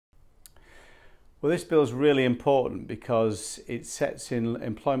Well, this bill is really important because it sets in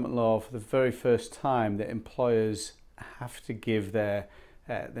employment law for the very first time that employers have to give their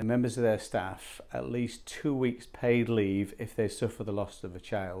members of their staff at least 2 weeks paid leave if they suffer the loss of a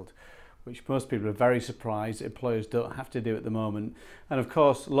child, which most people are very surprised employers don't have to do at the moment. And of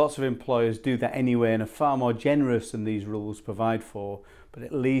course, lots of employers do that anyway and are far more generous than these rules provide for, but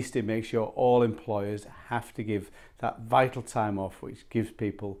at least it makes sure all employers have to give that vital time off, which gives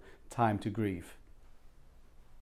people time to grieve.